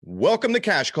Welcome to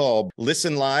Cash Call.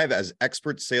 Listen live as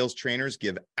expert sales trainers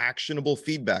give actionable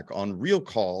feedback on real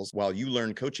calls while you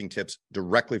learn coaching tips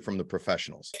directly from the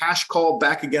professionals. Cash Call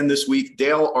back again this week.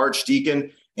 Dale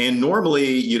Archdekin. And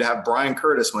normally you'd have Brian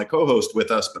Curtis, my co-host, with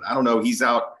us, but I don't know, he's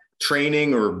out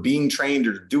training or being trained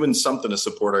or doing something to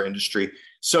support our industry.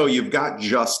 So you've got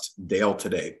just Dale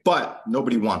today, but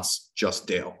nobody wants just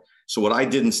Dale. So what I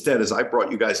did instead is I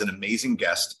brought you guys an amazing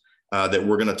guest that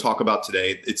we're going to talk about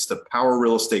today. It's the Power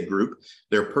Real Estate Group.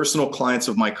 They're personal clients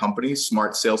of my company,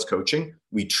 Smart Sales Coaching.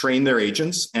 We train their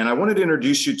agents. And I wanted to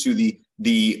introduce you to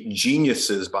the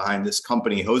geniuses behind this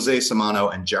company, José,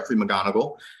 Samano, and Jeffery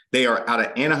Mcgonigle. They are out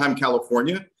of Anaheim,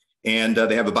 California, and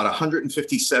they have about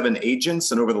 157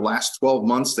 agents. And over the last 12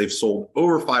 months, they've sold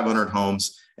over 500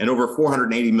 homes and over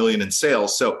 480 million in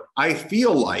sales. So I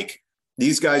feel like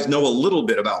these guys know a little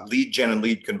bit about lead gen and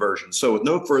lead conversion. So with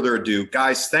no further ado,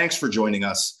 guys, thanks for joining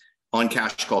us on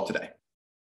Cash Call today.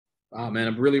 Oh, man,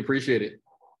 I really appreciate it.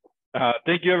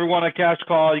 Thank you, everyone on Cash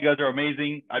Call. You guys are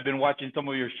amazing. I've been watching some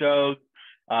of your shows,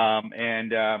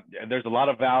 and there's a lot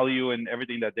of value in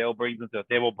everything that Dale brings into the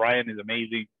table. Brian is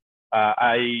amazing.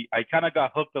 I kind of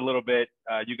got hooked a little bit.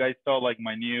 You guys saw like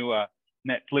my new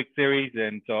Netflix series,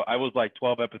 and so I was like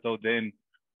 12 episodes in.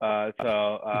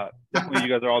 Definitely you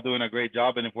guys are all doing a great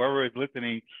job. And if whoever is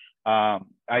listening, I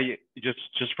just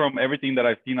from everything that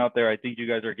I've seen out there, I think you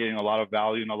guys are getting a lot of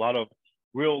value and a lot of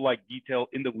real like detail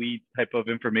in the weeds type of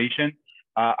information.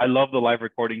 I love the live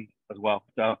recording as well.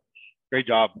 So great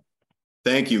job.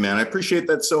 Thank you, man. I appreciate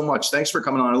that so much. Thanks for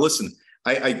coming on. And listen,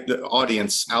 the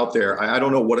audience out there, I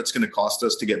don't know what it's going to cost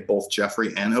us to get both Jeffery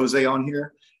and José on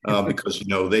here because, you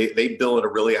know, they bill at a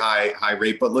really high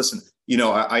rate. But listen, you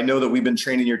know, I know that we've been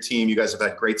training your team. You guys have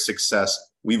had great success.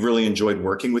 We've really enjoyed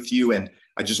working with you. And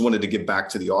I just wanted to give back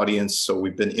to the audience. So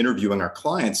we've been interviewing our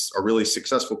clients, our really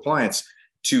successful clients,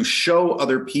 to show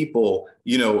other people,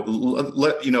 you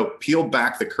know, peel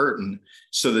back the curtain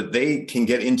so that they can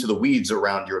get into the weeds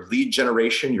around your lead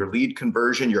generation, your lead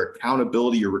conversion, your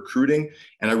accountability, your recruiting.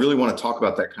 And I really want to talk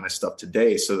about that kind of stuff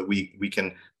today so that we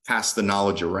can pass the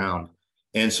knowledge around.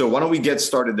 And so why don't we get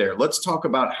started there? Let's talk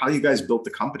about how you guys built the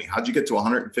company. How'd you get to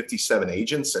 157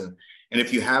 agents? And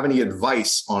if you have any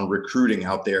advice on recruiting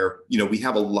out there, you know, we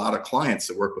have a lot of clients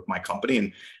that work with my company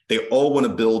and they all want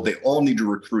to build, they all need to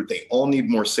recruit, they all need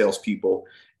more salespeople.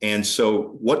 And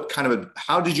so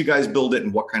how did you guys build it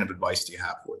and what kind of advice do you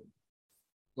have for them?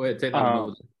 Go ahead, take that.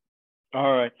 All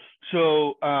right.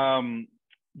 So,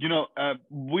 you know,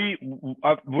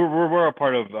 we're a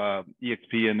part of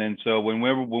EXP. And then so when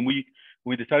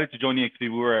we decided to join EXP, we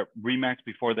were at Remax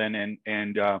before then,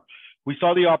 and we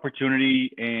saw the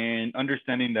opportunity and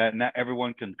understanding that not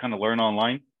everyone can kind of learn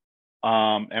online.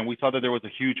 And we saw that there was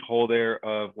a huge hole there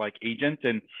of like agents.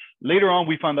 And later on,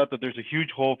 we found out that there's a huge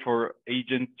hole for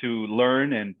agents to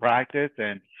learn and practice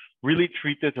and really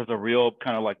treat this as a real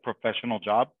kind of like professional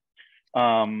job.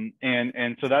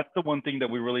 And so that's the one thing that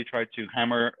we really try to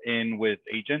hammer in with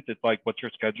agents. It's like, what's your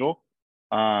schedule?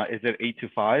 Is it 8 to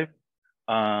 5?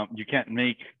 You can't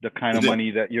make the kind of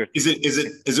money that you're. Is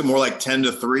it more like 10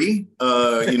 to 3?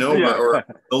 You know, yeah. or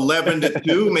 11 to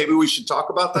 2? Maybe we should talk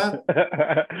about that.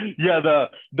 Yeah,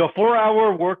 the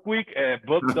 4-hour work week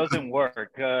book doesn't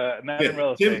work. Not in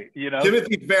real estate. You know,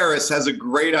 Timothy Ferriss has a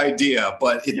great idea,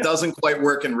 but it doesn't quite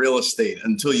work in real estate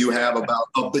until you have about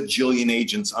a bajillion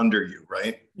agents under you,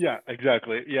 right? Yeah,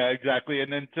 exactly. Yeah, exactly.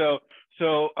 And then so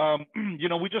you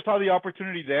know, we just saw the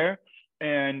opportunity there.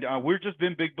 And we've just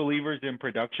been big believers in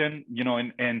production, you know,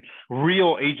 and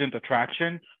real agent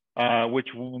attraction, which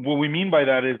what we mean by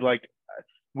that is like,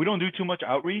 we don't do too much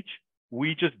outreach.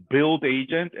 We just build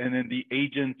agents and then the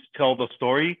agents tell the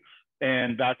story.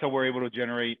 And that's how we're able to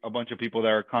generate a bunch of people that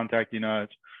are contacting us.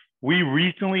 We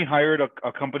recently hired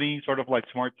a company sort of like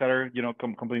Smart Setter, you know,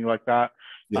 company like that,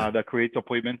 that creates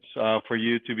appointments for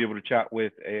you to be able to chat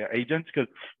with agents, because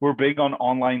we're big on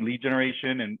online lead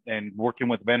generation and working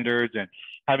with vendors and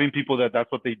having people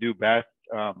that's what they do best,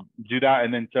 do that.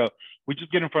 And then so we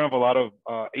just get in front of a lot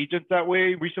of agents that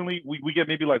way. Recently, we get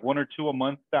maybe like 1 or 2 a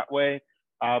month that way.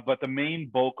 But the main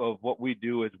bulk of what we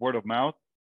do is word of mouth.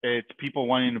 It's people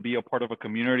wanting to be a part of a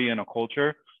community and a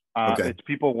culture. It's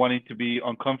people wanting to be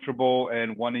uncomfortable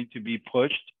and wanting to be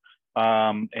pushed,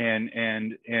 and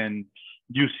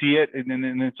you see it, and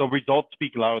then so results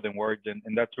speak louder than words, and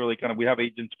that's really kind of, we have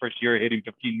agents first year hitting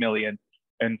 15 million,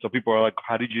 and so people are like,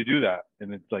 how did you do that?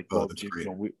 And it's like, well, you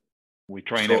know, we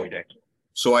train every day.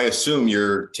 So I assume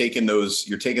you're taking those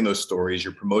stories,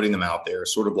 you're promoting them out there,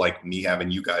 sort of like me having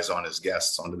you guys on as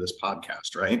guests onto this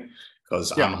podcast, right?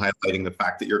 Because I'm highlighting the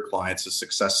fact that your client's a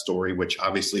success story, which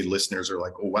obviously listeners are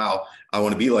like, oh, wow, I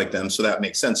want to be like them. So that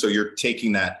makes sense. So you're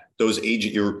taking those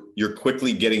agent, you're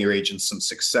quickly getting your agents some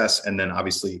success, and then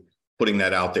obviously putting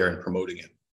that out there and promoting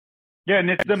it. Yeah, and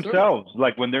it's themselves.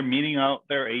 Like when they're meeting out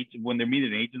their agent, when they're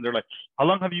meeting agents, they're like, "How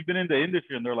long have you been in the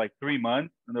industry?" And they're like, 3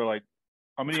 months. And they're like,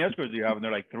 "How many escrows do you have?" And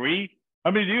they're like, 3.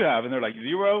 "How many do you have?" And they're like,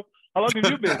 0. "How long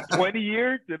have you been?" 20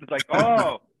 years. And it's like,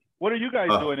 "Oh, what are you guys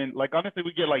doing?" And like, honestly,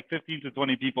 we get like 15 to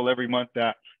 20 people every month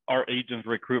that our agents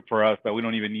recruit for us that we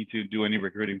don't even need to do any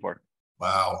recruiting for.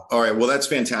 Wow. All right. Well, that's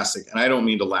fantastic. And I don't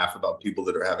mean to laugh about people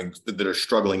that are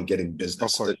struggling getting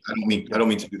business. Of course. I don't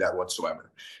mean to do that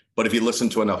whatsoever. But if you listen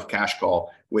to enough Cash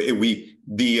Call, what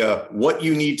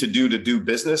you need to do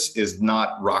business is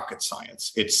not rocket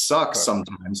science. It sucks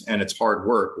sometimes, and it's hard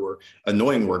work or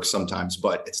annoying work sometimes,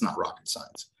 but it's not rocket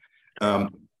science. Well,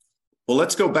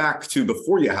 let's go back to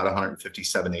before you had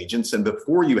 157 agents and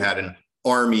before you had an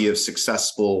army of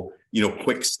successful,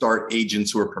 quick start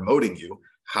agents who are promoting you.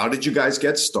 How did you guys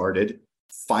get started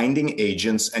finding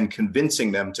agents and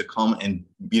convincing them to come and,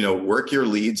 work your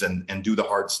leads and do the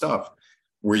hard stuff?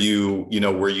 Were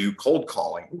you cold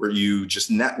calling? Were you just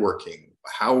networking?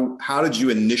 How did you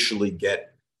initially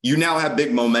you now have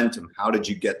big momentum. How did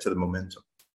you get to the momentum?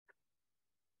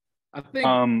 I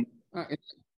think,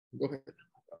 go ahead.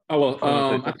 I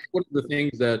think one of the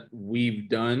things that we've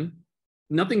done,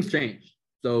 nothing's changed.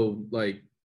 So like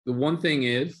the one thing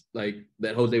is like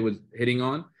that Jose was hitting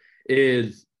on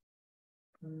is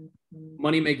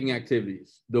money-making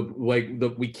activities.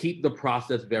 We keep the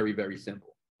process very, very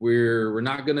simple. We're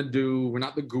not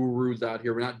the gurus out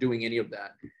here. We're not doing any of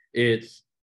that. It's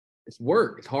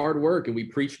work. It's hard work. And we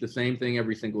preach the same thing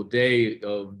every single day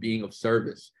of being of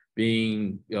service,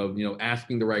 being,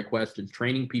 asking the right questions,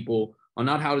 training people on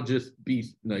not how to just be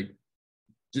like,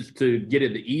 just to get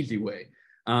it the easy way.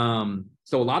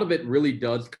 So a lot of it really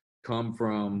does come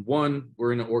from one,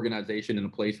 we're in an organization in a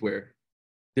place where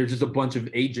there's just a bunch of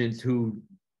agents who,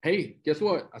 hey, guess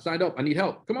what? I signed up. I need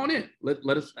help. Come on in.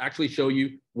 Let us actually show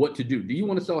you what to do. Do you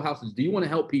want to sell houses? Do you want to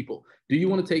help people? Do you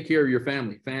want to take care of your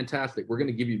family? Fantastic. We're going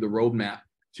to give you the roadmap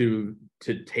to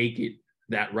take it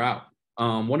that route.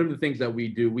 One of the things that we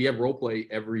do, we have role play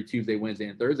every Tuesday, Wednesday,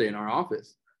 and Thursday in our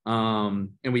office. And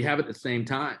we have it at the same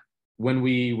time. When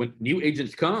new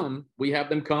agents come, we have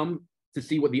them come to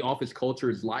see what the office culture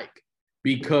is like,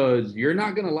 because you're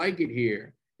not going to like it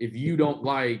here if you don't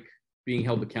like being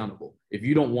held accountable, if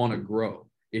you don't want to grow,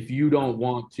 if you don't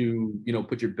want to,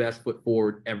 put your best foot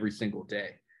forward every single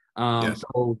day.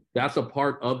 So that's a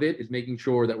part of it, is making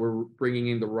sure that we're bringing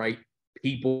in the right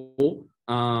people.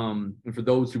 And for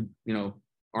those who,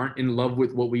 aren't in love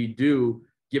with what we do,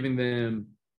 giving them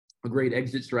a great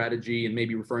exit strategy and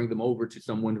maybe referring them over to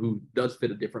someone who does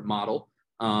fit a different model,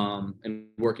 and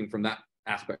working from that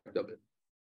aspect of it.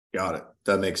 Got it.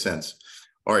 That makes sense.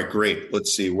 All right, great.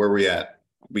 Let's see where we at.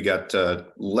 We got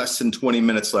less than 20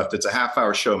 minutes left. It's a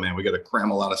half-hour show, man. We got to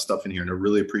cram a lot of stuff in here, and I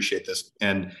really appreciate this.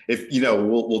 And if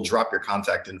we'll drop your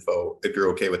contact info if you're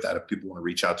okay with that. If people want to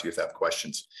reach out to you if they have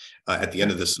questions at the end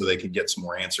of this, so they can get some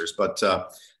more answers. But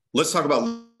let's talk about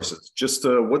sources. Just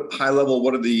what high level?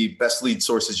 What are the best lead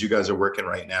sources you guys are working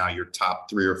right now? Your top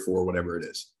 3 or 4, whatever it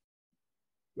is.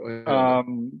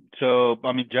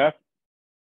 Jeff.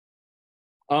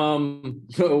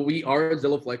 So we are a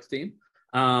Zillow Flex team.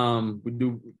 We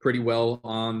do pretty well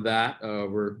on that.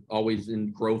 We're always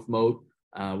in growth mode.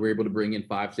 We're able to bring in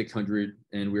 500-600,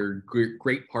 and we're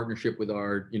great partnership with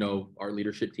our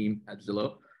leadership team at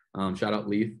Zillow. Shout out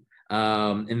Leaf.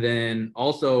 And then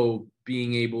also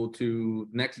being able to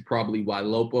next probably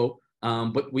Ylopo.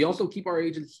 But we also keep our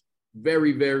agents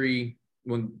very, very,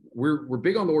 when we're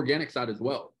big on the organic side as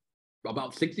well.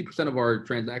 About 60% of our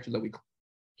transactions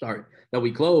that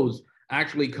we close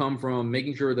actually come from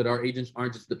making sure that our agents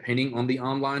aren't just depending on the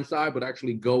online side, but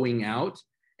actually going out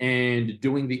and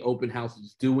doing the open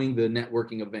houses, doing the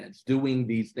networking events, doing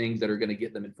these things that are going to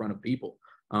get them in front of people.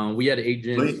 We had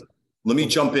agents. Let me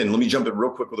jump in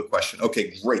real quick with a question.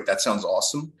 Okay, great. That sounds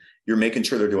awesome. You're making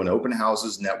sure they're doing open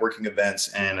houses, networking events,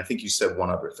 and I think you said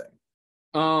one other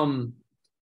thing.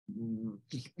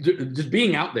 Just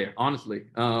being out there, honestly.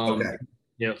 Okay.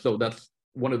 Yeah, so that's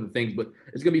one of the things, but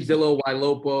it's going to be Zillow,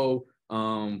 Ylopo,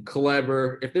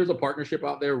 Clever. If there's a partnership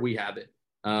out there, we have it.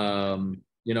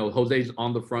 Jose's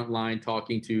on the front line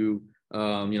talking to,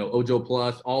 Ojo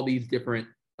Plus, all these different,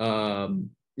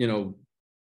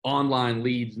 online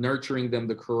leads, nurturing them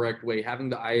the correct way, having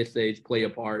the ISAs play a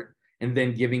part, and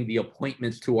then giving the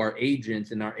appointments to our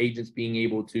agents, and our agents being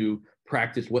able to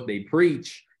practice what they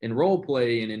preach in role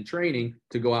play and in training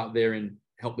to go out there and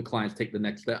help the clients take the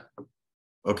next step.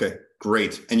 Okay,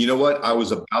 great. And you know what? I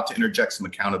was about to interject some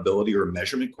accountability or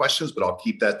measurement questions, but I'll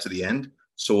keep that to the end.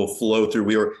 So we'll flow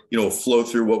through. Flow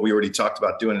through what we already talked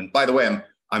about doing. And by the way,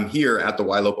 I'm here at the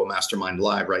YLOPO Mastermind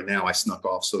Live right now. I snuck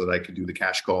off so that I could do the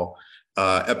cash call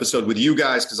episode with you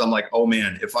guys, because I'm like, oh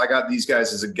man, if I got these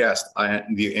guys as a guest,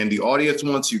 and the audience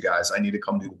wants you guys, I need to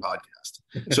come do the podcast.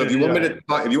 So if you want me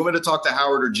to talk to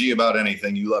Howard or G about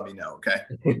anything, you let me know, okay?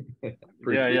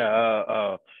 Ray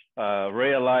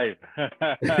alive.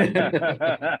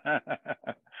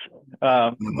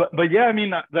 But yeah, I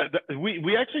mean,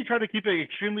 we actually try to keep it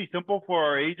extremely simple for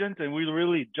our agents, and we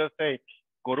really just say,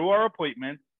 go to our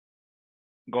appointments,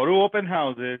 go to open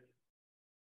houses,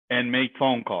 and make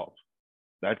phone calls.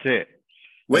 That's it.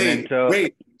 Wait.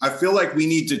 I feel like we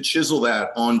need to chisel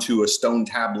that onto a stone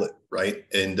tablet, right?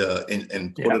 And put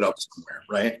it up somewhere,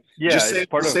 right? Yeah. Just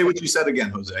say what you said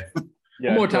again, Jose. Yeah.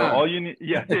 One more time. All you need,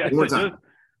 One more time. Just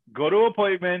go to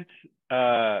appointments,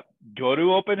 go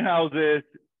to open houses,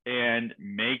 and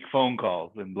make phone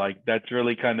calls. And like, that's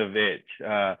really kind of it.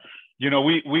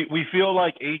 We feel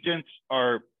like agents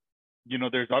are,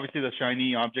 there's obviously the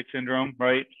shiny object syndrome,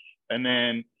 right? And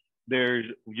then there's,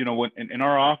 when in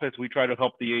our office, we try to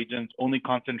help the agents only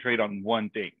concentrate on one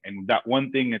thing, and that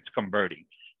one thing is converting.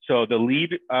 So the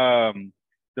lead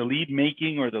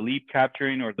making, or the lead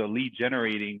capturing, or the lead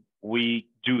generating, we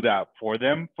do that for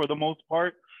them for the most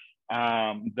part.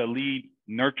 The lead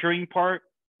nurturing part,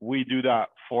 we do that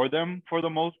for them for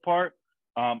the most part.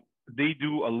 They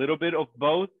do a little bit of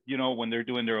both, when they're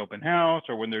doing their open house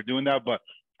or when they're doing that, but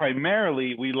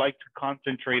primarily we like to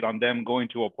concentrate on them going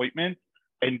to appointments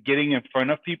and getting in front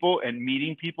of people and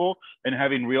meeting people and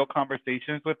having real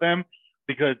conversations with them,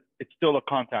 because it's still a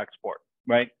contact sport,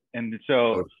 right? And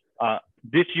so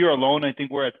this year alone, I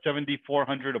think we're at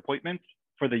 7,400 appointments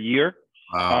for the year.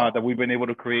 Wow. That we've been able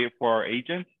to create for our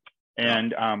agents.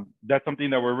 And that's something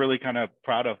that we're really kind of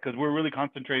proud of, because we're really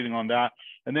concentrating on that.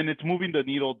 And then it's moving the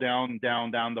needle down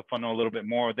the funnel a little bit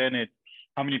more. Then it's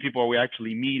how many people are we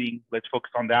actually meeting? Let's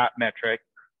focus on that metric.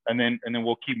 And then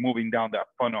we'll keep moving down that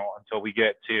funnel until we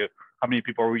get to how many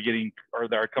people are we getting, or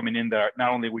that are coming in that are, not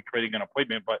only are we creating an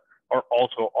appointment, but are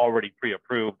also already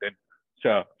pre-approved. And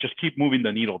so just keep moving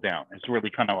the needle down. It's really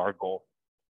kind of our goal.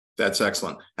 That's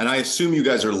excellent. And I assume you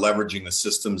guys are leveraging the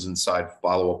systems inside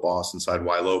Follow Up Boss, inside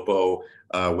YLOPO,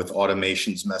 with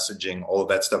automations, messaging, all of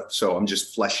that stuff. So I'm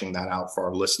just fleshing that out for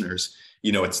our listeners.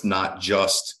 It's not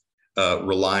just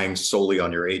relying solely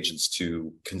on your agents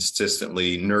to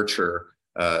consistently nurture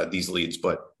these leads,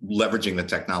 but leveraging the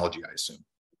technology, I assume.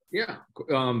 Yeah,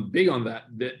 big on that.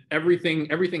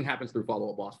 Everything happens through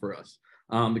Follow Up Boss for us.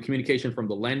 The communication from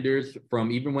the lenders, from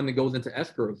even when it goes into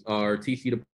escrows, our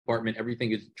TC department,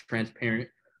 everything is transparent.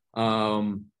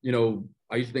 I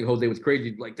used to think Jose was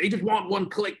crazy. Like, they just want one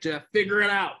click, Jeff. Figure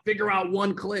out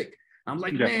one click. I'm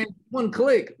like, man, one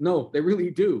click. No, they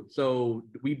really do. So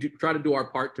we try to do our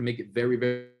part to make it very,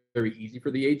 very, very easy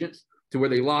for the agents, to where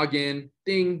they log in,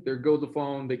 ding, there goes the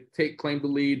phone, they claim the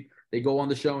lead, they go on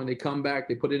the show and they come back,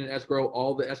 they put it in escrow,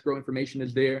 all the escrow information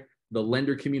is there, the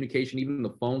lender communication, even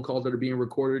the phone calls that are being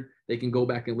recorded, they can go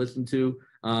back and listen to.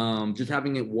 Just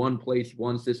having it one place,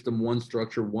 one system, one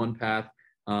structure, one path,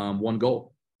 one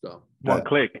goal. So one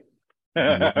click.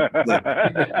 That's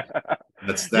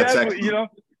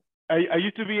excellent. I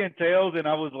used to be in sales, and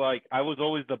I was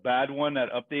always the bad one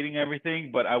at updating everything,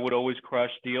 but I would always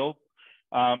crush deals.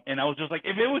 And I was just like,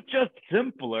 if it was just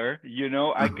simpler,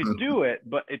 I could do it,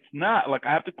 but it's not. Like,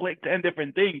 I have to click 10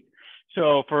 different things.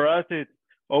 So for us, it's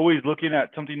always looking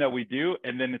at something that we do,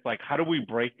 and then it's like, how do we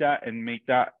break that and make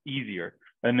that easier?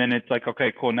 And then it's like,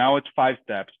 okay, cool, now it's 5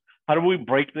 steps. How do we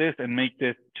break this and make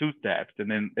this 2 steps? And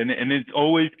then it's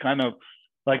always kind of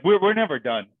like, we're never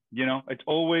done. It's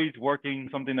always working,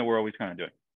 something that we're always kind of doing.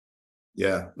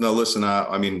 Yeah. No, listen,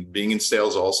 I mean, being in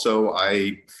sales also,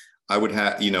 I would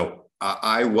have,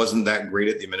 I wasn't that great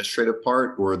at the administrative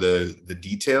part or the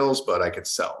details, but I could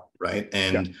sell. Right.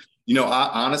 And,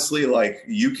 honestly, like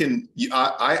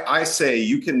I say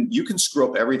you can screw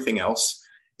up everything else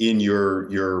in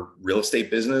your real estate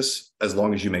business as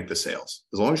long as you make the sales.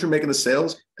 As long as you're making the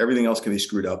sales, everything else can be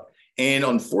screwed up. And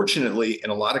unfortunately, in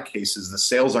a lot of cases, the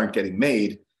sales aren't getting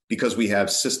made because we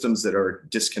have systems that are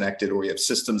disconnected, or we have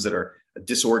systems that are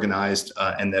disorganized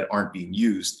and that aren't being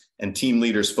used. And team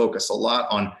leaders focus a lot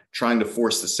on trying to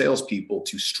force the salespeople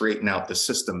to straighten out the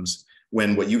systems,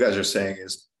 when what you guys are saying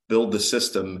is build the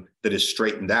system that is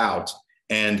straightened out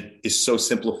and is so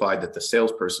simplified that the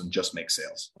salesperson just makes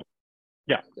sales.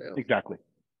 Yeah, exactly.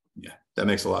 Yeah, that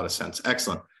makes a lot of sense.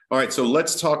 Excellent. All right, so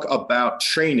let's talk about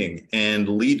training and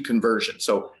lead conversion.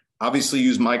 So obviously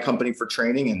use my company for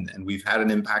training, and we've had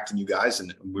an impact on you guys,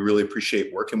 and we really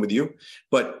appreciate working with you.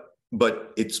 But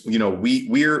but it's, you know,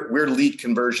 we're lead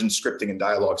conversion scripting and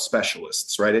dialogue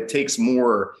specialists, right? It takes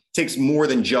more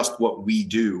than just what we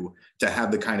do to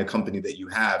have the kind of company that you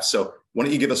have. So why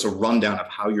don't you give us a rundown of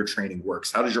how your training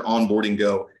works? How does your onboarding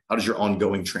go? How does your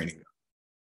ongoing training go?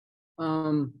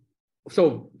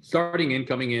 So coming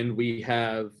in,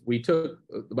 we took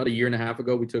about a year and a half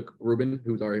ago, we took Ruben,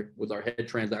 who was our head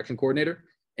transaction coordinator,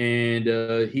 and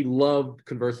he loved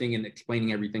conversing and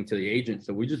explaining everything to the agent.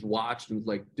 So we just watched and was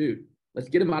like, dude, let's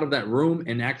get him out of that room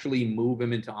and actually move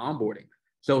him into onboarding.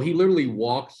 So he literally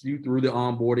walks you through the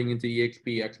onboarding into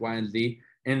EXP, X, Y, and Z.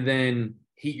 And then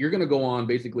you're going to go on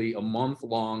basically a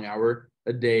month-long,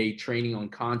 hour-a-day training on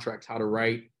contracts, how to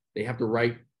write. They have to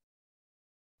write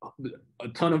a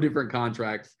ton of different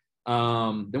contracts.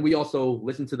 Then we also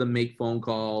listen to them make phone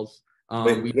calls.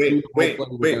 Wait.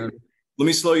 Let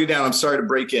me slow you down. I'm sorry to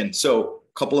break in. So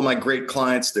a couple of my great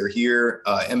clients, they're here,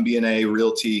 MBNA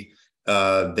Realty.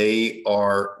 They're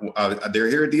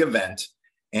here at the event,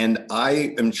 and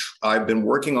I've been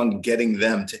working on getting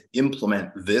them to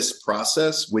implement this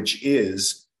process, which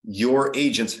is your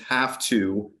agents have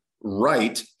to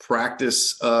write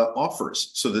practice offers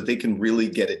so that they can really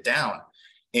get it down.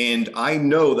 And I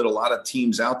know that a lot of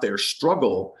teams out there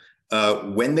struggle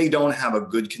when they don't have a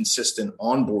good, consistent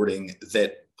onboarding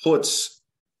that puts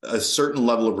a certain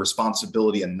level of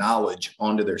responsibility and knowledge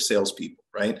onto their salespeople,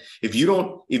 right? If you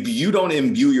don't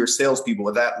imbue your salespeople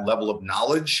with that level of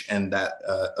knowledge and that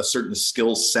a certain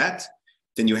skill set,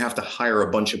 then you have to hire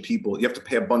a bunch of people. You have to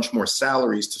pay a bunch more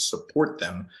salaries to support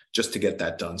them just to get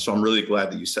that done. So I'm really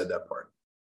glad that you said that part.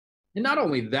 And not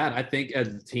only that, I think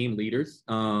as team leaders,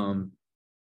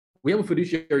 we have a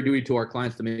fiduciary duty to our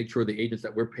clients to make sure the agents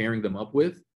that we're pairing them up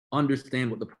with understand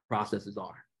what the processes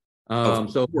are.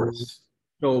 So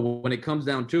when it comes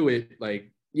down to it, like,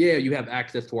 yeah, you have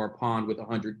access to our pond with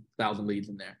 100,000 leads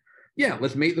in there. Yeah,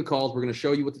 let's make the calls. We're going to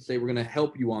show you what to say. We're going to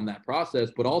help you on that process.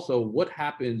 But also, what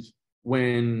happens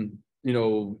when, you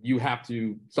know,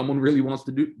 someone really wants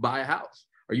to buy a house?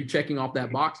 Are you checking off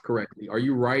that box correctly? Are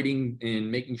you writing and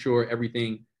making sure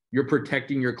you're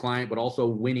protecting your client, but also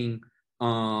winning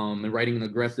and writing an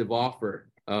aggressive offer?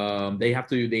 They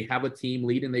have a team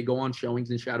lead, and they go on showings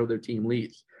and shadow their team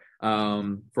leads.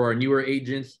 For our newer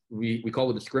agents, we call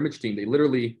it the scrimmage team.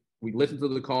 We listen to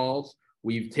the calls.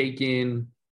 We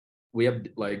have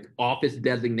like office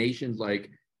designations,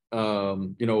 like,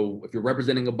 you know, if you're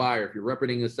representing a buyer, if you're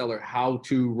representing a seller, how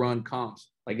to run comps.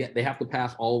 Like, they have to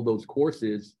pass all of those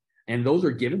courses, and those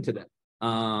are given to them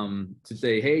to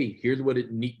say, hey, here's what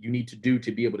you need to do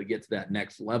to be able to get to that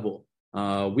next level.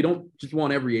 We don't just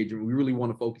want every agent. We really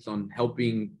want to focus on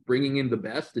bringing in the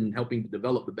best and helping to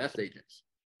develop the best agents.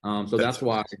 So that's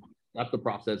why that's the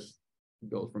process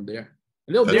goes from there.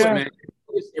 And they'll do it, man.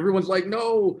 Everyone's like,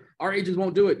 no, our agents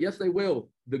won't do it. Yes, they will.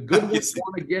 The good ones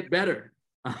want to get better.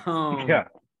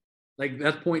 Like,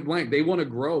 that's point blank. They want to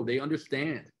grow. They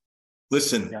understand.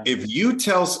 Listen, if you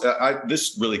tell,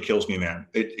 this really kills me, man.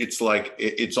 It's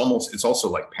also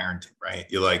like parenting, right?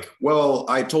 You're like, well,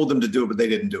 I told them to do it, but they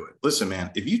didn't do it. Listen, man,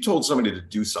 if you told somebody to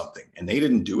do something and they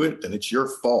didn't do it, then it's your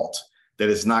fault that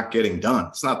it's not getting done.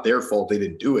 It's not their fault they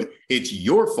didn't do it. It's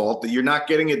your fault that you're not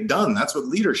getting it done. That's what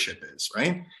leadership is,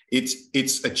 right?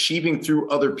 It's achieving through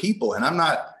other people. And I'm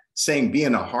not saying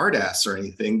being a hard ass or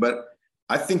anything, but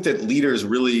I think that leaders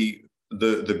really,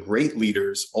 the great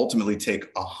leaders ultimately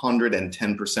take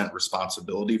 110%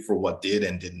 responsibility for what did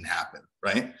and didn't happen,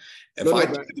 right? If I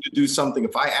tell you to do something,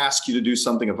 if I ask you to do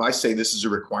something, if I say this is a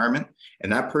requirement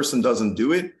and that person doesn't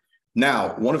do it, now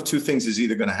one of two things is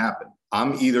either going to happen.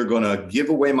 I'm either going to give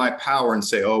away my power and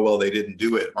say, oh, well, they didn't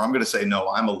do it. Or I'm going to say, no,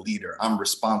 I'm a leader. I'm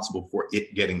responsible for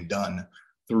it getting done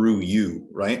through you,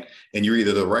 right? And you're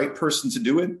either the right person to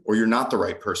do it or you're not the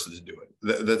right person to do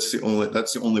it. That's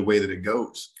the only way that it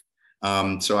goes.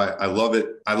 So I love it.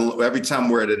 Every time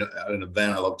we're at an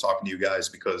event, I love talking to you guys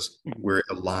because we're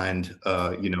aligned,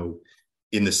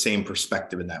 in the same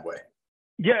perspective in that way.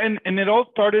 Yeah, and it all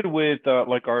started with a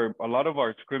lot of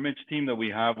our scrimmage team that we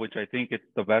have, which I think it's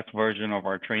the best version of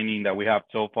our training that we have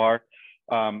so far.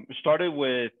 Started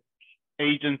with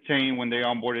agents saying when they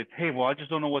onboarded, hey, well, I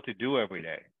just don't know what to do every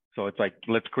day. So it's like,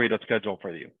 let's create a schedule for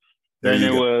you. Then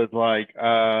it was like,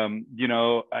 I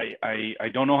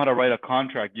don't know how to write a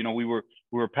contract. We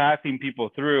were passing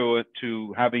people through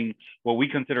to having what we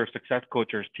consider success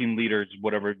coaches, team leaders,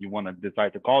 whatever you want to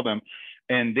decide to call them.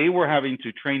 And they were having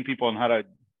to train people on how to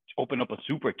open up a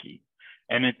super key.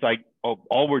 And it's like,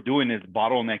 all we're doing is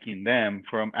bottlenecking them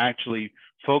from actually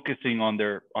focusing on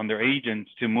their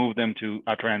agents to move them to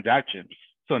a transaction.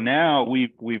 So now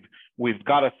we've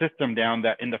got a system down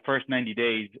that in the first 90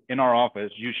 days in our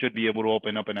office, you should be able to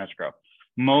open up an escrow.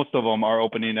 most of them are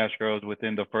opening escrows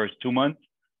within the first 2 months.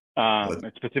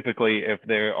 Specifically if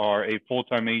there are a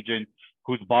full-time agent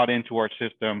who's bought into our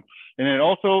system. And it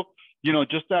also,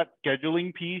 just that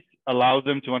scheduling piece allows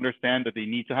them to understand that they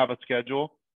need to have a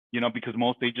schedule, because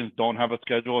most agents don't have a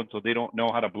schedule, and so they don't know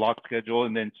how to block schedule.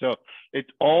 And then so it's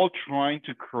all trying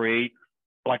to create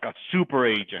like a super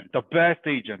agent, the best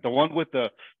agent, the one with the,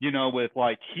 with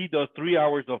like, he does 3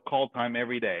 hours of call time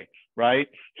every day, right?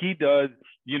 He does,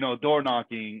 door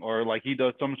knocking, or like he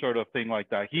does some sort of thing like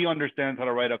that. He understands how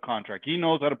to write a contract. He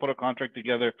knows how to put a contract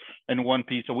together in one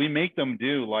piece. So we make them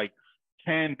do like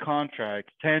 10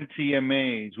 contracts, 10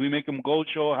 CMAs. We make them go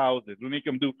show houses. We make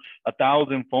them do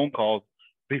 1,000 phone calls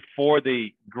before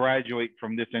they graduate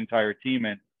from this entire team.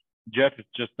 And Jeff has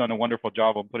just done a wonderful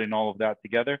job of putting all of that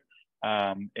together.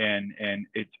 And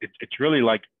it's really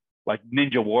like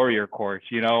Ninja Warrior course,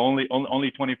 only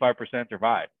 25%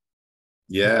 survive.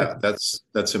 Yeah,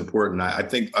 that's important.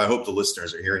 I hope the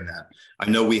listeners are hearing that. I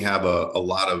know we have a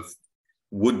lot of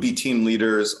would-be team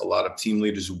leaders, a lot of team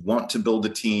leaders who want to build a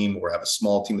team or have a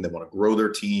small team and they want to grow their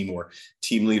team, or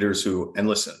team leaders who, and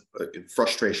listen,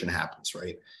 frustration happens,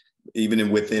 right? Even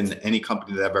within any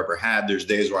company that I've ever had, there's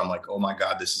days where I'm like, oh my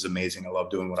God, this is amazing. I love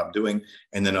doing what I'm doing.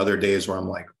 And then other days where I'm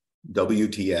like,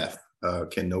 WTF,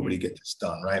 can nobody get this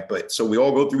done, right? But so we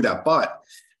all go through that, but,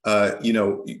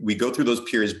 we go through those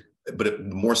periods. But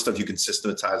the more stuff you can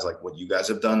systematize, like what you guys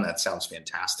have done, that sounds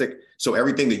fantastic. So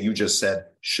everything that you just said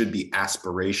should be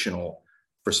aspirational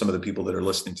for some of the people that are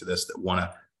listening to this that want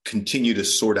to continue to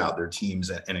sort out their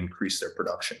teams and increase their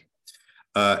production.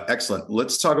 Excellent.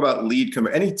 Let's talk about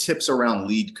any tips around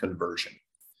lead conversion.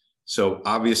 So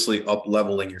obviously up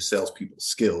leveling your salespeople's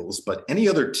skills, but any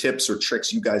other tips or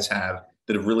tricks you guys have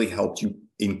that have really helped you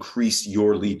increase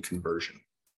your lead conversion?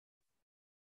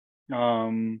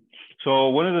 So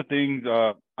one of the things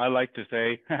I like to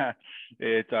say,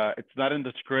 it's not in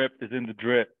the script, it's in the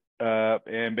drip.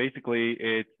 And basically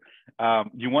it's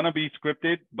you want to be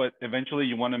scripted, but eventually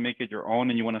you want to make it your own,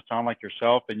 and you want to sound like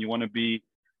yourself, and you want to be,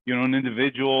 an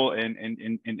individual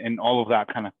and all of that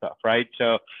kind of stuff, right?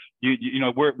 So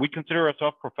we consider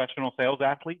ourselves professional sales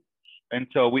athletes, and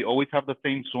so we always have the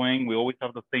same swing, we always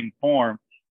have the same form.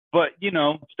 But,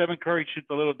 Stephen Curry shoots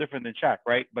a little different than Shaq,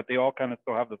 right? But they all kind of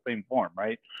still have the same form,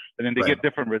 right? And then they get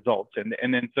different results.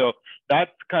 And then so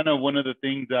that's kind of one of the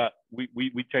things that we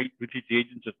teach the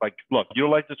agents, just like, look,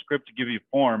 utilize the script to give you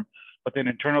form, but then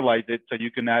internalize it so you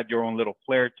can add your own little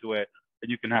flair to it, and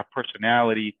you can have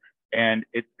personality. And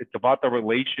it's about the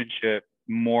relationship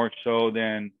more so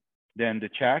than the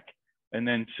check. And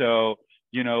then so,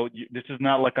 this is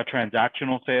not like a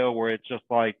transactional sale where it's just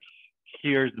like,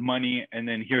 here's the money and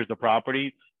then here's the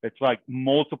property. It's like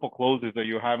multiple closes that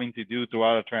you're having to do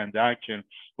throughout a transaction,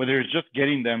 whether it's just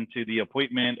getting them to the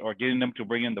appointment or getting them to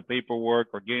bring in the paperwork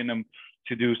or getting them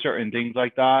to do certain things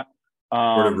like that.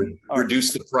 Or to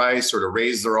reduce the price, or to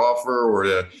raise their offer, or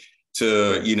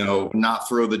to not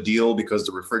throw the deal because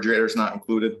the refrigerator is not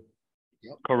included.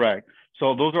 Correct.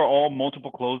 So those are all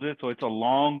multiple closes. So it's a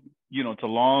long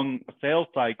sales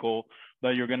cycle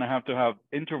that you're going to have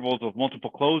intervals of multiple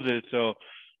closes. So,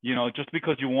 just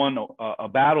because you won a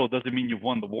battle doesn't mean you've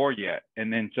won the war yet.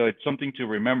 And then, so it's something to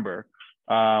remember,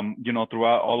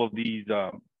 throughout all of these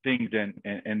things.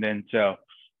 And then, so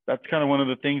that's kind of one of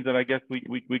the things that I guess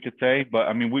we could say, but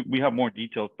I mean, we have more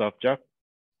detailed stuff, Jeff.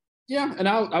 Yeah. And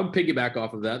I'll piggyback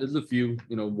off of that. There's a few,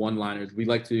 one-liners. We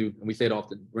like to, and we say it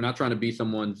often, we're not trying to be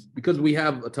someone's, because we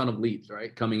have a ton of leads,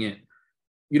 right, coming in.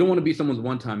 You don't want to be someone's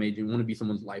one-time agent. You want to be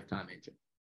someone's lifetime agent.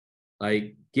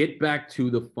 Like, get back to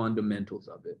the fundamentals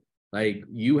of it. Like,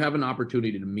 you have an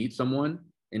opportunity to meet someone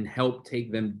and help take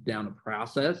them down a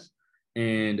process,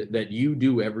 and that you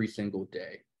do every single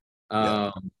day.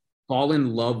 Fall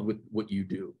in love with what you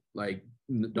do. Like,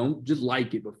 don't just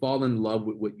like it, but fall in love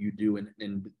with what you do and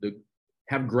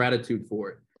have gratitude for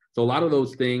it. So a lot of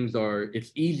those things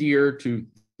it's easier to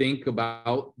think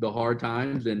about the hard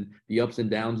times and the ups and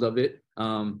downs of it.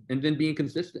 And then being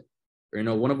consistent.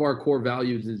 One of our core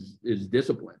values is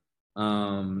discipline.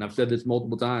 I've said this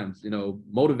multiple times.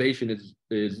 Motivation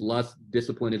is lust,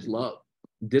 discipline is love.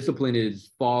 Discipline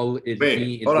is fall.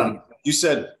 Wait, hold on. You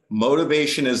said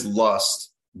motivation is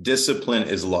lust, discipline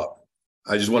is love.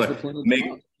 I just want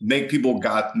to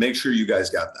make sure you guys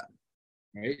got that.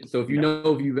 Right. So if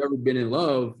you've ever been in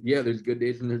love, yeah, there's good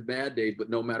days and there's bad days, but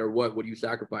no matter what are you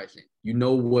sacrificing?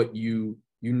 What you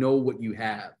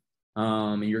have.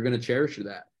 And you're going to cherish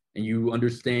that. And you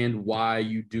understand why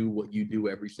you do what you do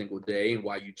every single day and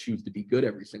why you choose to be good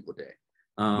every single day.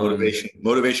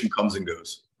 Motivation comes and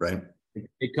goes, right?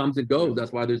 It comes and goes.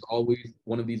 That's why there's always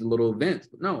one of these little events.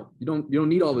 But no, you don't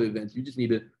need all the events. You just need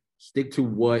to stick to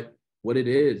what it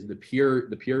is, the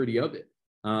purity of it.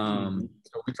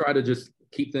 So we try to just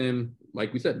keep them,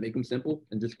 like we said, make them simple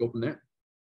and just go from there.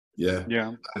 Yeah.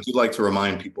 I do like to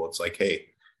remind people, it's like, hey,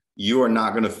 you are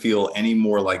not going to feel any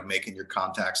more like making your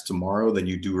contacts tomorrow than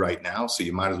you do right now. So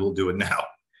you might as well do it now.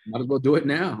 Might as well do it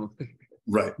now.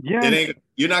 Right. Yeah.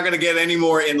 You're not going to get any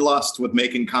more in lust with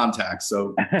making contacts.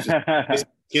 So just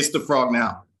kiss the frog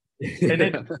now. And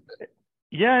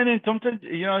then sometimes,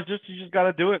 you just got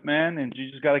to do it, man. And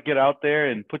you just got to get out there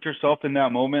and put yourself in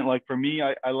that moment. Like for me,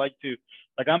 I like to,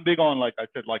 like, I'm big on, like I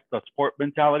said, like the sport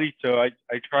mentality. So I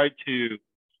try to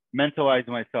mentalize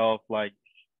myself, like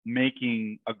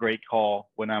making a great call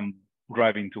when I'm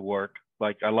driving to work.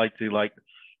 Like I like to, like,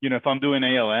 if I'm doing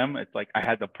ALM, it's like I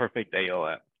had the perfect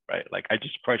ALM, right? Like I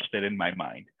just crushed it in my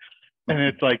mind. And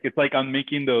it's like I'm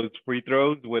making those free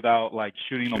throws without like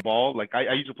shooting a ball. Like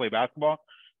I used to play basketball,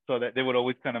 so that they would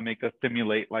always kind of make us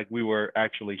simulate like we were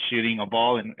actually shooting a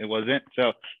ball, and it wasn't.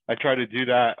 So I try to do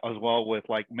that as well with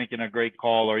like making a great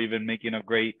call, or even making a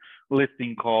great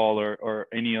listing call, or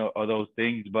any of those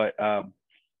things. But as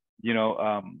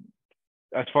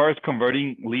far as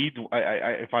converting leads,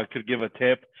 if I could give a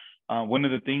tip, one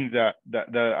of the things that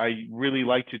I really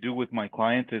like to do with my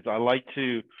clients is I like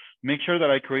to make sure that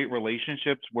I create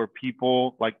relationships where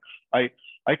people, like, I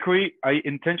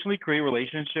intentionally create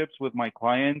relationships with my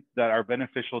clients that are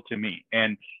beneficial to me,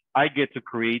 and I get to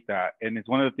create that. And it's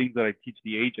one of the things that I teach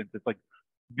the agents. It's like,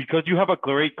 because you have a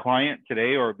great client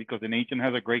today, or because an agent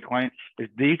has a great client, is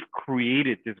they've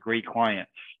created this great client.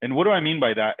 And what do I mean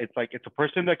by that? It's like, it's a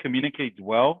person that communicates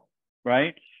well,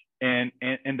 right? And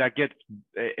that gets,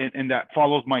 and that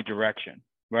follows my direction,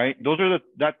 right? Those are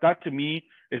that to me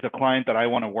is a client that I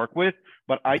want to work with,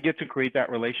 but I get to create that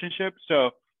relationship.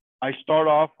 So I start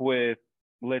off with,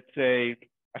 let's say,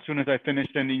 as soon as I finish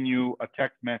sending you a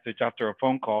text message after a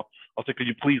phone call, I'll say, could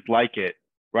you please like it,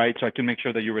 right? So I can make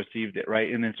sure that you received it,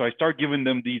 right? And then so I start giving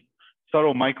them these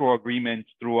subtle micro agreements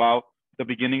throughout the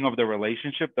beginning of the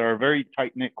relationship that are very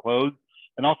tight-knit close.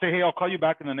 And I'll say, hey, I'll call you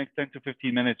back in the next 10 to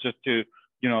 15 minutes just to,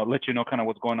 let you know kind of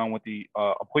what's going on with the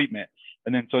appointment.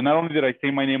 And then so not only did I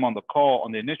say my name on the call,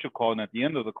 on the initial call, and at the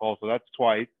end of the call, so that's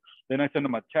twice. Then I send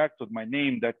them a text with my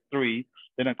name, that's 3.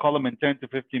 Then I call them in 10 to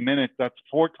 15 minutes, that's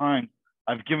 4 times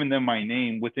I've given them my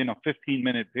name within a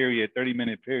 15-minute period,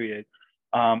 30-minute period.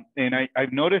 And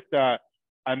I've noticed that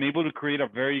I'm able to create a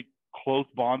very close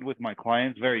bond with my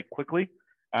clients very quickly.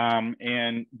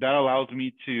 And that allows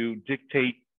me to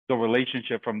dictate the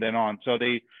relationship from then on. So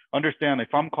they understand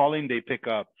if I'm calling, they pick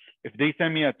up. If they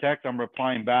send me a text, I'm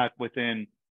replying back within,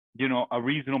 a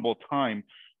reasonable time.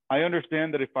 I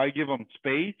understand that if I give them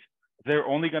space, they're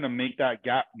only going to make that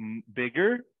gap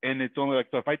bigger. And it's only like,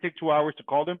 so if I take 2 hours to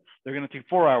call them, they're going to take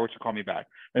 4 hours to call me back.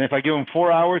 And if I give them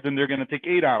 4 hours, then they're going to take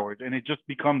 8 hours. And it just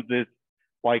becomes this,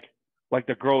 like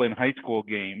the girl in high school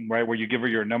game, right? Where you give her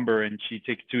your number and she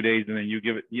takes 2 days and then you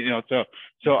give it,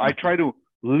 so I try to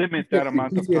limit that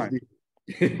amount of time.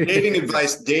 High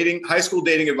school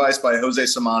dating advice by José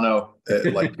Samano.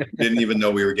 Didn't even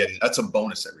know we were getting. That's a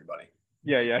bonus, everybody.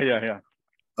 Yeah.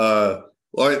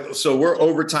 All right, so we're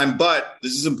over time, but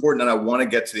this is important, and I want to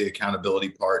get to the accountability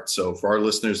part. So for our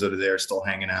listeners that are there still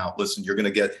hanging out, listen, you're going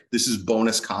to get, this is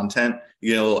bonus content.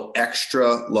 You get a little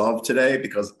extra love today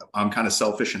because I'm kind of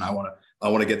selfish and I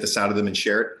want to get this out of them and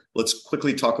share it. Let's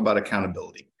quickly talk about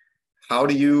accountability. How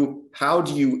do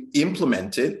you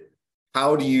implement it?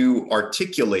 How do you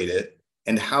articulate it?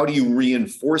 And how do you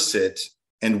reinforce it?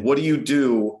 And what do you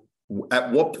do?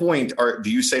 At what point do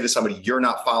you say to somebody, you're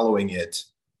not following it?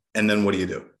 And then what do you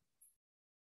do?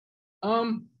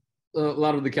 A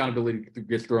lot of the accountability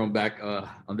gets thrown back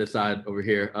on this side over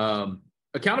here.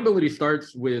 Accountability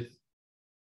starts with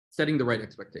setting the right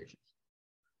expectations.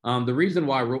 The reason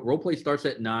why role play starts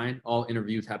at 9, all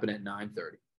interviews happen at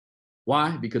 9:30.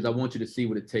 Why? Because I want you to see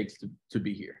what it takes to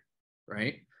be here,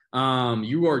 right?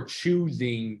 You are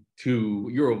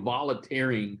you're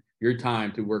volunteering your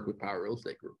time to work with Power Real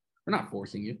Estate Group. We're not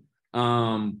forcing you.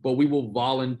 But we will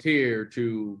volunteer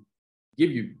to give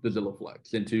you the Zillow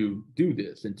Flex and to do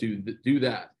this and to do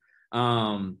that.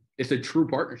 It's a true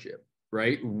partnership,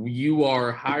 right? You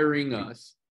are hiring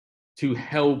us to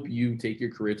help you take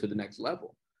your career to the next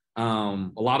level. A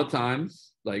lot of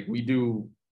times, like we do,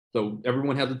 so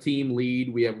everyone has a team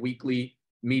lead. We have weekly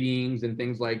meetings and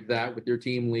things like that with your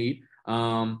team lead.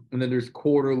 And then there's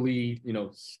quarterly,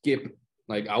 skip.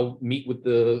 Like I'll meet with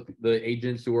the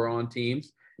agents who are on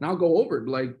teams. And I'll go over it,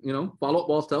 like, follow-up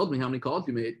boss tells me how many calls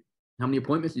you made, how many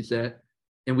appointments you set.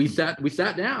 And we sat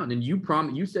down and you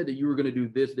said that you were going to do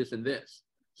this, this, and this.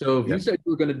 So if you said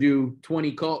you were going to do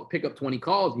 20 calls, pick up 20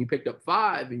 calls, and you picked up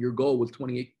 5, and your goal was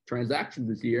 28 transactions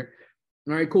this year,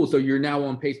 all right, cool. So you're now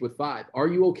on pace with 5. Are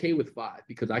you okay with 5?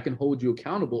 Because I can hold you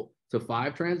accountable to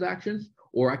 5 transactions,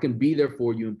 or I can be there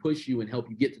for you and push you and help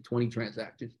you get to 20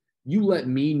 transactions. You let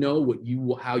me know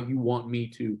how you want me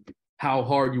to, how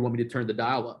hard you want me to turn the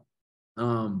dial up.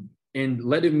 And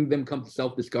letting them come to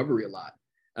self-discovery a lot.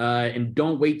 And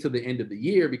don't wait till the end of the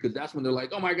year, because that's when they're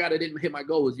like, oh my God, I didn't hit my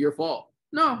goal. It's your fault.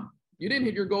 No, you didn't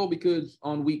hit your goal because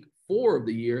on week 4 of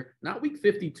the year, not week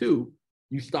 52,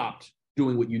 you stopped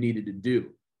doing what you needed to do.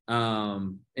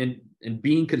 And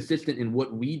being consistent in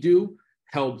what we do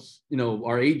helps,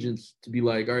 our agents to be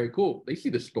like, all right, cool. They see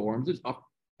the storms. It's up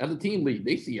as a team lead.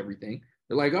 They see everything.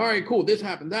 They're like, all right, cool. This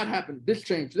happened, that happened, this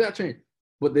changed, that changed.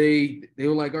 But they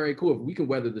were like, all right, cool. If we can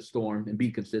weather the storm and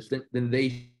be consistent, then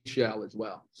they shall as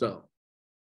well. So.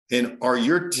 And are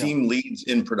your team leads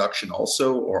in production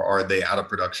also, or are they out of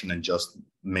production and just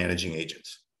managing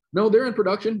agents? No, they're in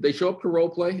production. They show up to role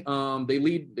play. They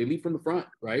lead from the front,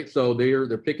 right? So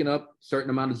they're picking up a certain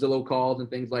amount of Zillow calls and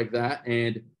things like that.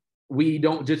 And we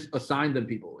don't just assign them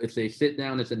people. It's a sit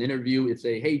down, it's an interview. It's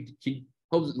a, hey,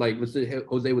 let's say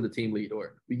Jose was a team lead,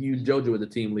 or we use Jojo as a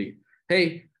team lead.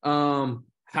 Hey, how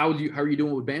are you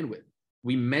doing with bandwidth?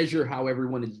 We measure how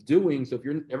everyone is doing. So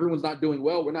if everyone's not doing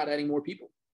well, we're not adding more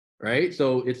people, right?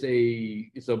 So it's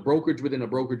a brokerage within a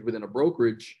brokerage within a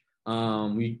brokerage.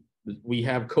 We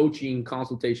have coaching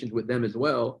consultations with them as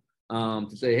well,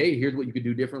 to say, hey, here's what you could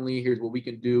do differently. Here's what we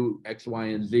can do, X, Y,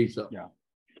 and Z. So yeah,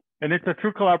 and it's a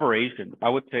true collaboration. I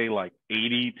would say like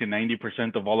 80 to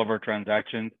 90% of all of our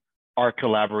transactions are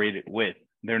collaborated with.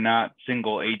 They're not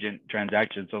single agent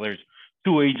transactions. So there's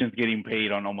 2 agents getting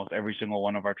paid on almost every single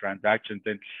one of our transactions.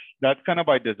 And that's kind of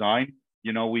by design.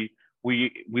 We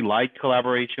like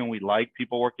collaboration. We like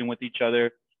people working with each other.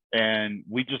 And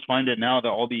we just find it now that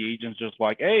all the agents just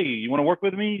like, hey, you want to work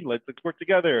with me? Let's work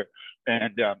together.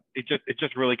 And it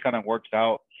just really kind of works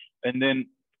out. And then,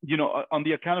 on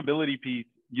the accountability piece,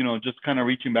 just kind of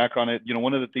reaching back on it,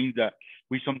 one of the things that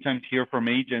we sometimes hear from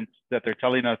agents that they're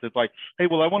telling us is like, hey,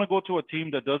 well, I want to go to a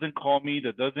team that doesn't call me,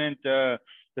 that doesn't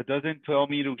tell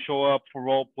me to show up for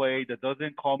role play, that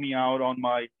doesn't call me out on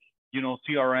my,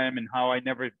 CRM and how I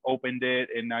never opened it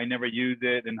and I never use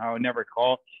it and how I never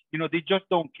call. They just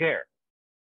don't care.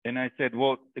 And I said,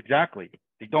 well, exactly.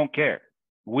 They don't care.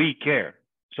 We care.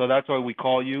 So that's why we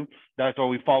call you. That's why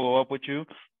we follow up with you.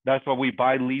 That's why we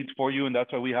buy leads for you. And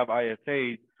that's why we have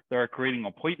ISAs that are creating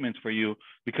appointments for you,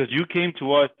 because you came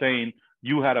to us saying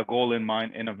you had a goal in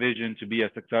mind and a vision to be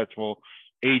a successful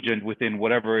agent within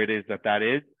whatever it is that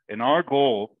is. And our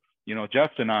goal,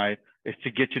 Jeff and I, is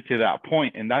to get you to that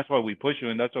point. And that's why we push you.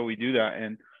 And that's why we do that.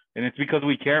 And it's because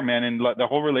we care, man. And the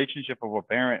whole relationship of a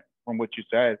parent, from what you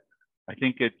said, I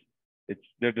think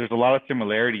there's a lot of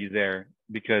similarities there,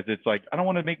 because it's like, I don't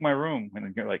want to make my room.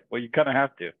 And you're like, well, you kind of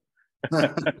have to.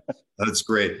 That's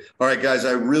great. All right, guys,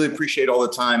 I really appreciate all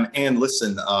the time. And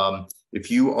listen,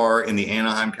 if you are in the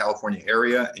Anaheim, California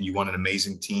area and you want an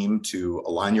amazing team to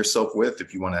align yourself with,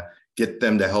 if you want to get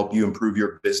them to help you improve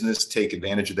your business, take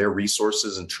advantage of their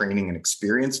resources and training and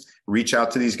experience, reach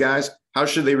out to these guys. How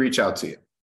should they reach out to you?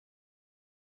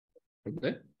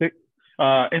 Okay.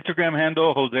 Instagram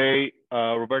handle, Jose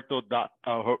Roberto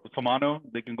Samano.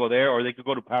 They can go there, or they could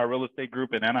go to Power Real Estate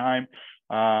Group in Anaheim,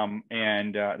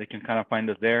 and they can kind of find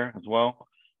us there as well.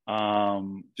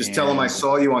 Just tell them I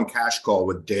saw you on Cash Call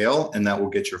with Dale, and that will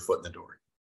get your foot in the door.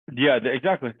 Yeah,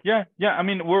 exactly. Yeah. I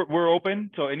mean, we're open.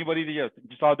 So anybody that you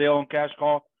saw Dale on Cash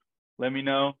Call, let me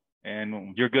know,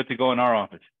 and you're good to go in our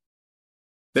office.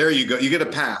 There you go. You get a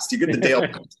pass. You get the Dale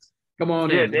pass. Come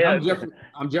on in.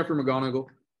 I'm Jeffery Mcgonigle.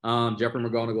 Jeffery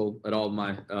Mcgonigle at all of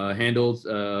my handles,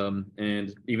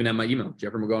 and even at my email,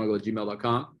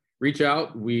 jefferymcgonigle@gmail.com. Reach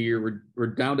out. We're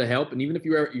down to help. And even if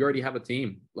you already have a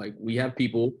team, like we have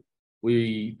people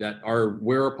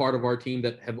we're a part of our team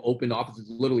that have opened offices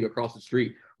literally across the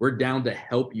street. We're down to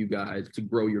help you guys to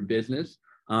grow your business.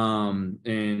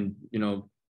 And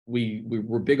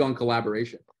we're big on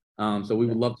collaboration. So we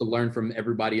would love to learn from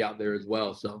everybody out there as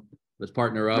well. So let's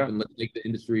partner up and let's make the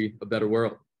industry a better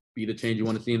world. Be the change you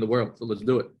want to see in the world. So let's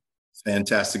do it.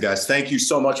 Fantastic, guys. Thank you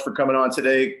so much for coming on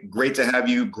today. Great to have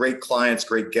you. Great clients,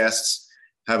 great guests.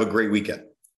 Have a great weekend.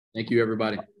 Thank you,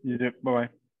 everybody. You too. Bye-bye.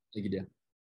 Thank you, Dan.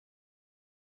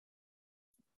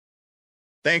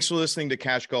 Thanks for listening to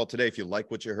Cash Call today. If you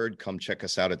like what you heard, come check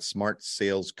us out at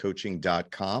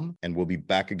smartsalescoaching.com, and we'll be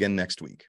back again next week.